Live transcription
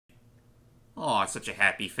Aw, such a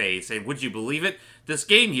happy face. And would you believe it? This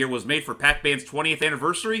game here was made for Pac-Man's 20th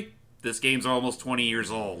anniversary. This game's almost 20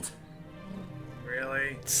 years old.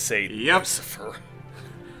 Really? Say Yep. Lucifer.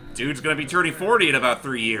 Dude's gonna be turning 40 in about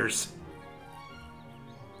 3 years.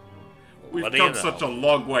 We've What do you come know? such a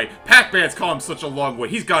long way. Pac-Man's come such a long way.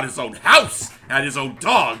 He's got his own house and his own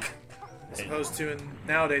dog. As opposed to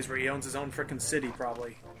nowadays where he owns his own frickin' city,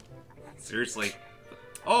 probably. Seriously.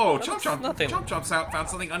 Oh, That's Chomp Chomp. nothing. Chomp Chomp found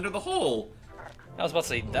something under the hole. I was about to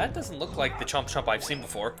say, that doesn't look like the Chomp Chomp I've seen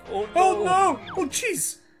before. Oh, Oh no! Oh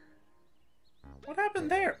jeez! What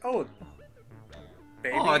happened there? Oh,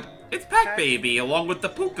 baby. Oh, it's Pac Baby along with the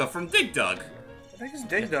Puka from Dig Dug. I think it's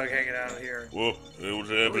Dig Dug hanging out here. Whoa, hey, what's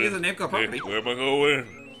He happening? is a Namco property. Hey, where am I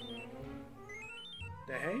going?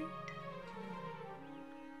 Hey?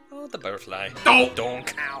 Oh, the butterfly. Oh!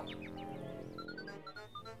 Donk. Ow.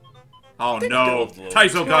 Oh no,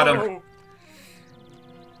 Taizo got him. No.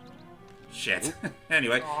 Shit.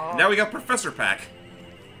 Anyway, now we got Professor Pac.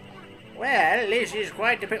 Well, this is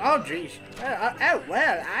quite the pic. Oh, jeez.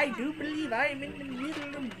 Well, I do believe I'm in the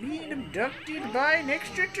middle of being abducted by an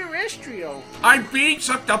extraterrestrial. I'm being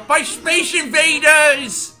sucked up by space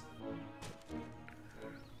invaders!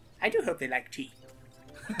 I do hope they like tea.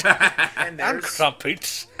 And And there's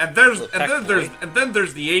crumpets. And then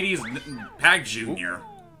there's the 80s Pac Jr.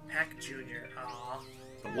 Pac Jr. Aw.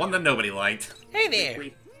 The one that nobody liked. Hey there.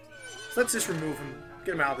 Wait. Let's just remove him.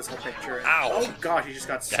 Get him out of this whole picture. Ow. Oh gosh, he just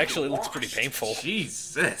got It actually looks pretty washed. painful.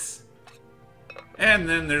 Jesus. And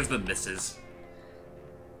then there's the missus.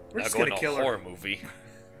 We're Now just going gonna to kill a her. horror movie.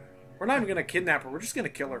 We're not even gonna kidnap her. We're just gonna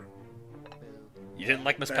kill her. You didn't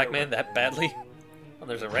like Miss Better. Pac-Man that badly? Oh,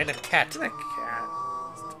 there's a random cat. Isn't that cat?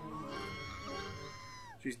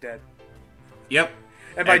 She's dead. Yep.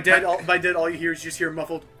 And by And dead, Pac- all you hear is just hear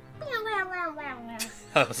muffled.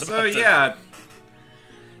 I was So about to- yeah.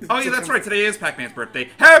 Oh yeah, that's right. Today is Pac-Man's birthday.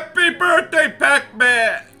 Happy birthday,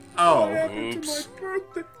 Pac-Man! Oh. What happened oops. to my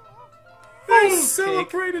birthday? They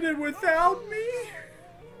celebrated it without me.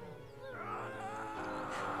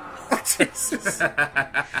 Oh, Jesus.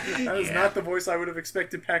 That is not the voice I would have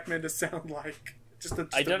expected Pac-Man to sound like.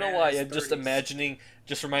 I don't know why. I'm just imagining.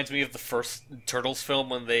 Just reminds me of the first Turtles film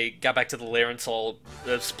when they got back to the lair and saw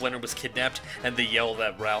Splinter was kidnapped, and the yell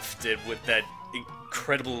that Ralph did with that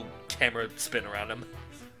incredible camera spin around him.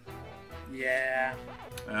 Yeah.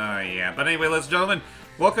 Oh yeah. But anyway, ladies and gentlemen,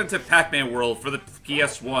 welcome to Pac-Man World for the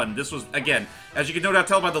PS1. This was, again, as you can no doubt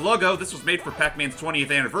tell by the logo, this was made for Pac-Man's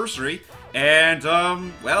 20th anniversary. And,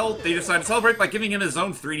 well, they decided to celebrate by giving him his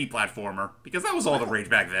own 3D platformer. Because that was all the rage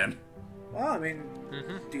back then. Well, I mean,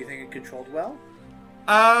 do you think it controlled well?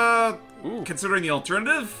 Ooh. Considering the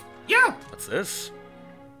alternative, yeah. What's this?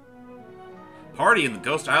 Party in the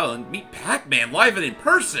Ghost Island, meet Pac-Man live and in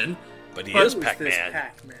person. But he Who is this Pac-Man.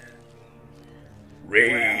 Pac-Man?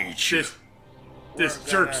 Rage. This We're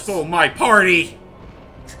jerk gonna- stole my party.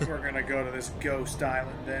 We're gonna go to this ghost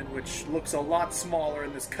island then, which looks a lot smaller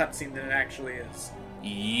in this cutscene than it actually is.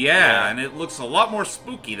 Yeah, and it looks a lot more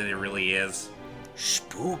spooky than it really is.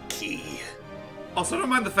 Spooky. Also, don't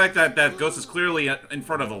mind the fact that that ghost is clearly in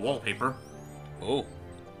front of the wallpaper. Oh.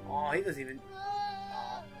 Oh, he doesn't even.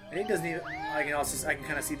 And he doesn't even. I can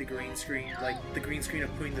kind of see the green screen, like the green screen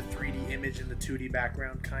of putting the 3D image in the 2D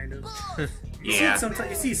background, kind of. You Yeah.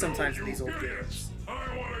 see sometimes in these old games.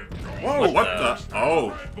 Whoa, what the?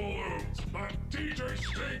 Oh,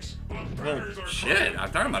 Well, shit,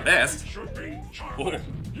 I'm trying my best. Whoa.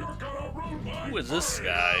 Who is this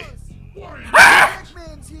guy?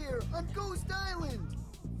 Pac-Man's here on Ghost Island.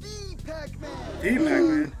 The Pac-Man. The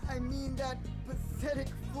Pac-Man. I mean that pathetic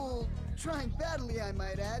fool trying badly, I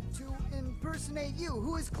might add, to impersonate you,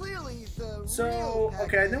 who is clearly the So real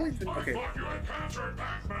okay, Pac-Man. then we've been okay.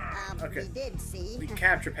 Okay. We did see. We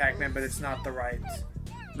capture Pac-Man, but it's not the right.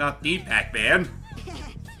 Not the Pac-Man.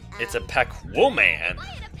 It's a Pac-Woman.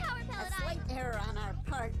 A slight error on our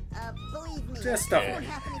part. Believe me. Just stuff it won't like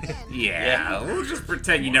happen again. Yeah, we'll just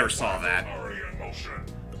pretend you never saw that.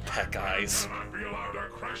 The Pac Eyes.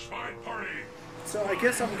 So I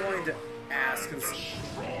guess I'm going to ask,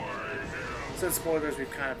 since spoilers,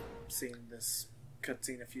 we've kind of seen this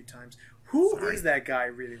cutscene a few times. Who is that guy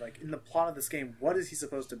really? Like in the plot of this game, what is he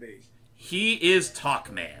supposed to be? He is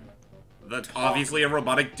Talkman. Obviously a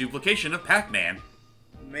robotic duplication of Pac-Man.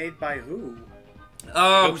 Made by who?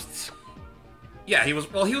 Ghosts. Yeah, he was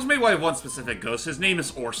made by one specific ghost. His name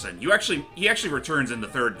is Orson. He actually returns in the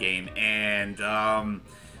third game, and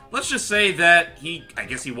let's just say that I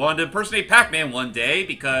guess he wanted to impersonate Pac-Man one day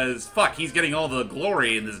because fuck, he's getting all the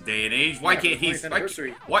glory in this day and age. Why Yeah, can't for the he? 20th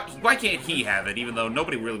anniversary. Why can't he have it? Even though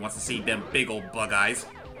nobody really wants to see them big old bug eyes.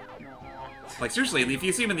 Like, seriously, if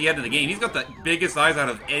you see him in the end of the game, he's got the biggest eyes out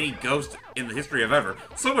of any ghost in the history of ever.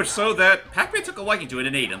 So much so that Pac-Man took a liking to it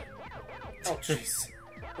and ate him. Oh, jeez.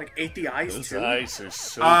 Like, ate the eyes, Those too? eyes are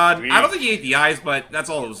so big. I don't think he ate the eyes, but that's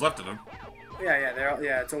all that was left of him.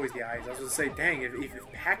 Yeah, it's always the eyes. I was gonna say, dang, if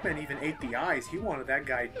Pac-Man even ate the eyes, he wanted that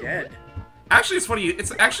guy dead. Actually, it's funny.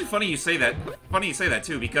 It's actually funny you say that. Funny you say that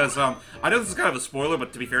too, because I know this is kind of a spoiler,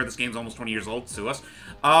 but to be fair, this game's almost 20 years old to us.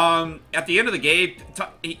 At the end of the game,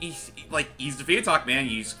 he's defeated Pac-Man.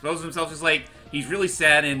 He exposes himself. He's really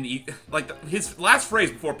sad, and his last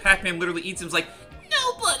phrase before Pac-Man literally eats him is like,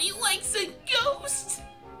 "Nobody likes a ghost."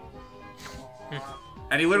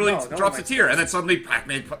 And he literally drops a tear, and then suddenly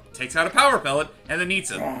Pac-Man takes out a power pellet and then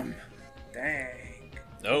eats him. Dang.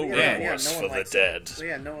 No remorse for the dead.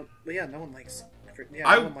 No one likes.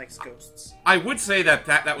 No one likes ghosts. I would say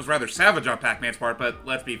that was rather savage on Pac-Man's part, but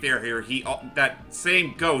let's be fair here. That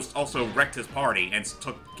same ghost also wrecked his party and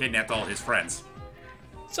kidnapped all his friends.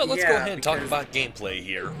 So let's go ahead and talk about gameplay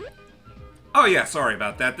here. Oh yeah, sorry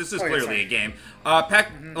about that. This is clearly a game.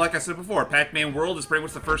 Like I said before, Pac-Man World is pretty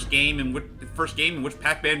much the first game in which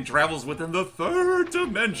Pac-Man travels within the third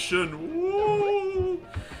dimension. Woo!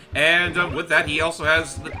 And with that, he also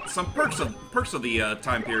has some perks of the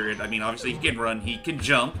time period. I mean, obviously he can run, he can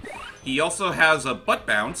jump. He also has a butt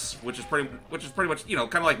bounce, which is pretty much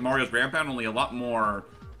kind of like Mario's ground pound, only a lot more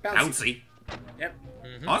bouncy. Yep.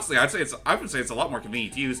 Honestly, I would say it's a lot more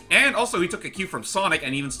convenient to use. And also, he took a cue from Sonic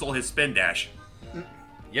and even stole his spin dash.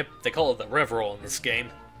 Yep, they call it the Rev Roll in this game.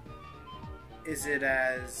 Is it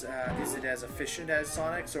as efficient as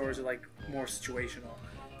Sonic's, or is it like more situational?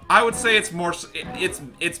 I would say it's more.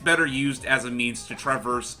 It's better used as a means to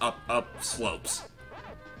traverse up slopes.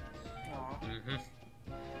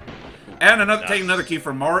 And taking another cue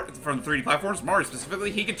from 3D platforms, Mario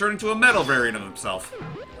specifically, he can turn into a metal variant of himself.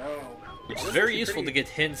 Which is very useful to get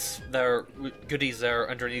hints that are goodies that are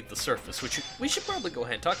underneath the surface, which we should probably go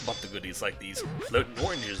ahead and talk about the goodies like these floating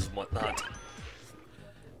oranges and whatnot.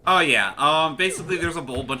 Oh yeah, basically there's a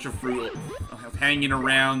whole bunch of fruit hanging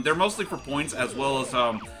around. They're mostly for points, as well as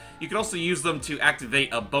you can also use them to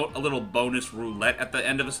activate a little bonus roulette at the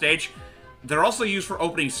end of a stage. They're also used for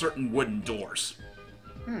opening certain wooden doors.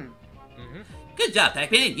 Good job,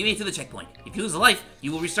 Pac-Man. You made it to the checkpoint. If you lose a life,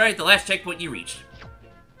 you will restart at the last checkpoint you reached.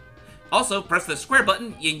 Also, press the square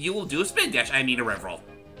button and you will do a spin dash, a rev roll.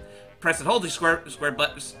 Press and hold the square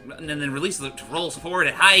button and then release it to roll forward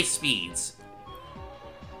at high speeds.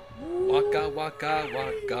 Waka waka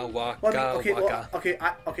waka waka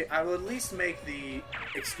waka. I will at least make the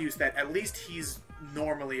excuse that at least he's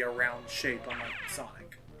normally a round shape, unlike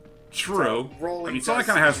Sonic. True. So I mean, Sonic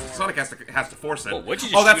kind of has to force it. Well, what'd you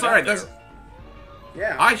just that's shoot alright. out there?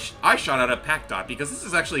 Yeah. I shot out a Pac Dot because this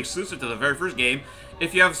is actually exclusive to the very first game.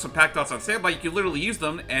 If you have some Pac Dots on standby, you can literally use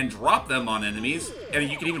them and drop them on enemies, and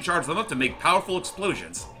you can even charge them up to make powerful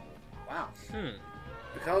explosions. Wow.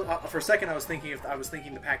 Because for a second I was thinking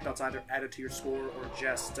the Pac Dots either added to your score or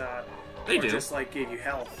just just like gave you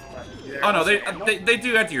health. But oh no, they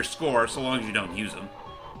do add to your score so long as you don't use them.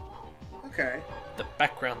 Okay. The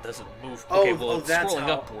background doesn't move. Oh, Okay, well, it's that's scrolling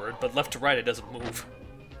how... upward, but left to right it doesn't move.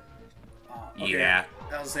 Okay. Yeah.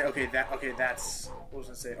 I was gonna say, that's... What was I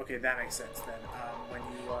gonna say? Okay, that makes sense then. When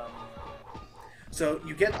you, So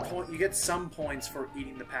you get some points for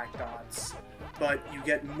eating the Pac Dots, but you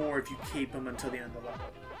get more if you keep them until the end of the level.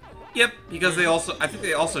 Yep, because I think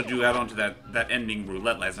they also do add on to that ending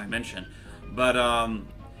roulette, as I mentioned. But,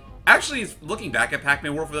 actually, looking back at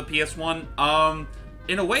Pac-Man World for the PS1,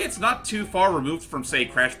 in a way, it's not too far removed from, say,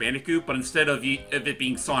 Crash Bandicoot, but instead of it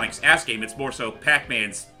being Sonic's ass game, it's more so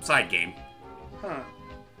Pac-Man's side game. Huh.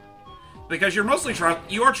 Because you're mostly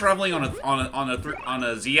you are traveling on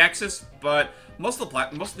a Z-axis, but most of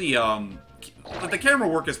the camera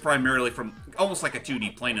work is primarily from almost like a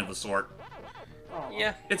 2D plane of the sort.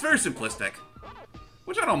 Yeah. It's very simplistic,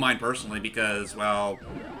 which I don't mind personally because, well,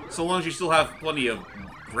 so long as you still have plenty of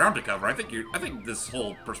ground to cover, I think this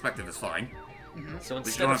whole perspective is fine. So you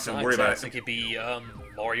instead don't of have to Sonic's worry about ass, it could be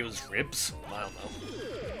Mario's ribs. I don't know.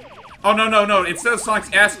 Oh no! Instead of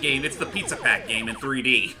Sonic's ass game, it's the Pizza Pack game in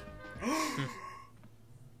 3D.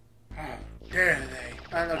 Dare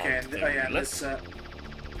they? Okay,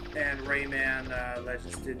 and Rayman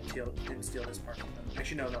Legends didn't steal this part from them.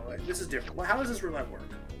 Actually, no. This is different. Well, how does this roulette work?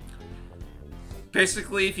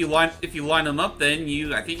 Basically, if you line them up, then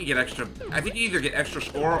I think you either get extra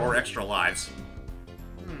score or extra lives.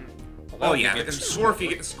 Well, oh yeah, score if you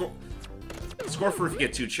get score for if you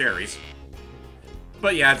get 2 cherries.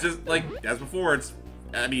 But yeah, it's just like as before.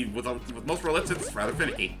 I mean, with most roulettes, it's rather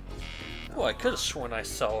finicky. Well, I could have sworn I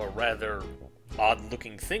saw a rather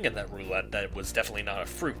odd-looking thing in that roulette that was definitely not a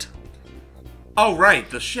fruit. Oh, right,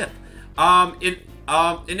 the ship.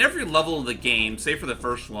 In every level of the game, save for the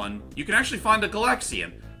first one, you can actually find a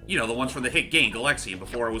Galaxian. You know, the ones from the hit game Galaxian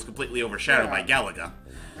before it was completely overshadowed by Galaga.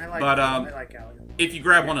 I like Galaga. If you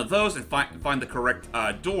grab one of those and find the correct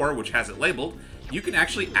door, which has it labeled, you can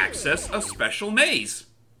actually access a special maze.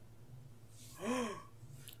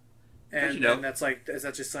 And that's like, is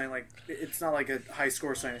that just something like, it's not like a high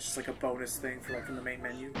score sign, it's just like a bonus thing for like from the main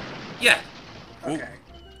menu? Yeah. Okay.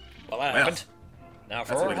 Well, that happened. Now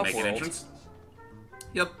for our hub world.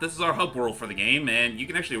 Yep, this is our hub world for the game, and you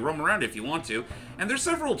can actually roam around if you want to. And there's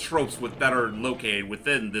several tropes that are located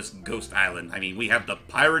within this ghost island. I mean, we have the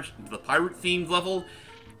pirate themed level,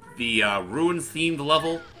 the ruins themed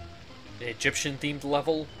level, the Egyptian themed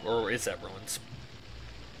level, or is that ruins?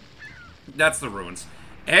 That's the ruins,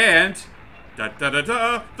 and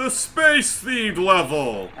the space themed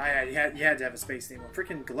level. Oh yeah, you had to have a space themed one.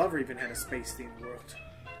 Freaking Glover even had a space themed world.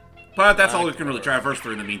 But that's all we can really traverse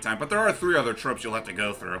through in the meantime. But there are 3 other tropes you'll have to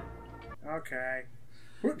go through. Okay.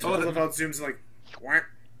 I love how it zooms like...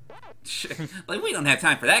 Like, we don't have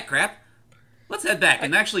time for that crap. Let's head back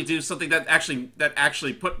and actually do something that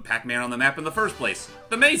actually put Pac-Man on the map in the first place.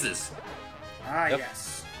 The mazes. Ah,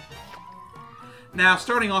 yes. Now,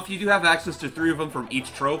 starting off, you do have access to 3 of them from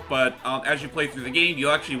each trope, but as you play through the game, you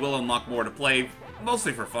actually will unlock more to play,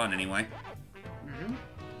 mostly for fun anyway.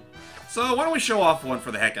 So, why don't we show off one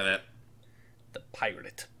for the heck of it? The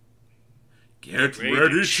pirate. Get ready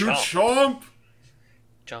to chomp!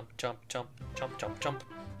 Jump, jump, jump, jump, jump, jump.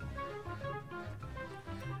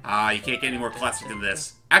 You can't get any more classic than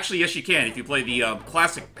this. Actually, yes you can if you play the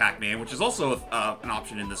classic Pac-Man, which is also an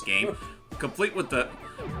option in this game. Complete with the...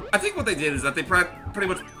 I think what they did is that they pretty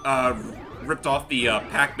much ripped off the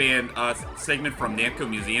Pac-Man segment from Namco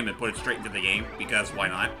Museum and put it straight into the game, because why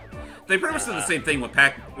not? They pretty much did the same thing with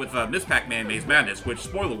Miss Pac-Man Maze Madness, which,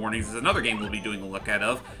 spoiler warnings, is another game we'll be doing a look at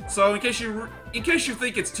of. So in case you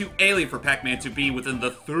think it's too alien for Pac-Man to be within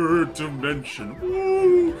the 3rd dimension,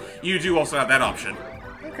 woo, you do also have that option.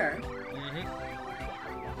 Okay.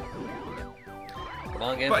 Come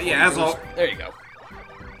on, but yeah, there you go.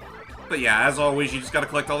 But yeah, as always, you just gotta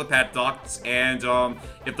collect all the padlocks, and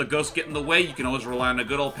if the ghosts get in the way, you can always rely on a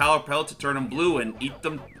good old power pellet to turn them blue and eat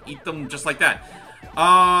them just like that.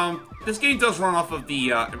 This game does run off of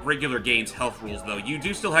the regular game's health rules, though. You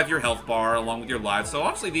do still have your health bar along with your lives, so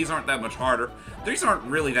obviously these aren't that much harder. These aren't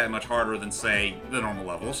really that much harder than, say, the normal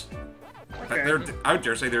levels. In fact, I would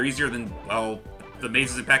dare say they're easier than, well, the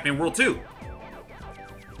mazes in Pac-Man World 2.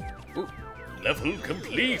 Ooh, level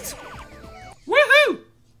complete! Woohoo!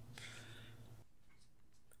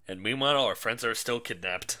 And meanwhile, our friends are still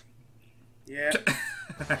kidnapped. Yeah.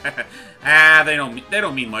 They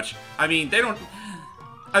don't mean much. I mean,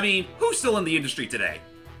 who's still in the industry today?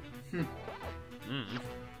 I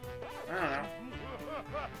don't know.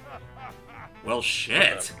 Well,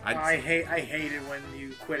 shit. I hate it when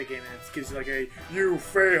you quit a game and it gives you like a "you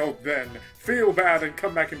failed then, feel bad and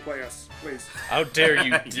come back and play us, please." How dare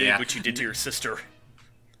you did what you did to your sister?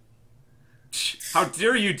 How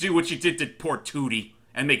dare you do what you did to poor Tootie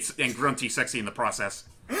and Grunty sexy in the process?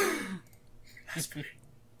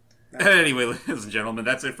 Anyway, ladies and gentlemen,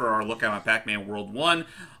 that's it for our look at Pac-Man World 1.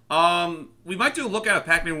 We might do a look at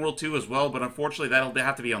Pac-Man World 2 as well, but unfortunately that'll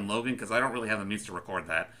have to be on Logan because I don't really have the means to record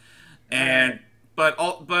that.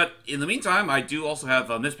 But in the meantime, I do also have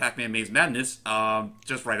Miss Pac-Man Maze Madness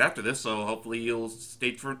just right after this, so hopefully you'll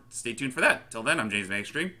stay tuned for that. Till then, I'm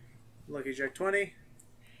JamesmanXtreme. Lucky Jack 20.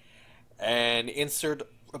 And insert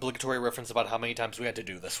obligatory reference about how many times we had to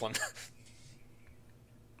do this one.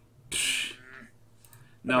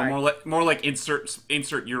 No, more like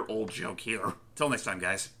insert your old joke here. Till next time,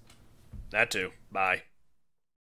 guys. That too. Bye.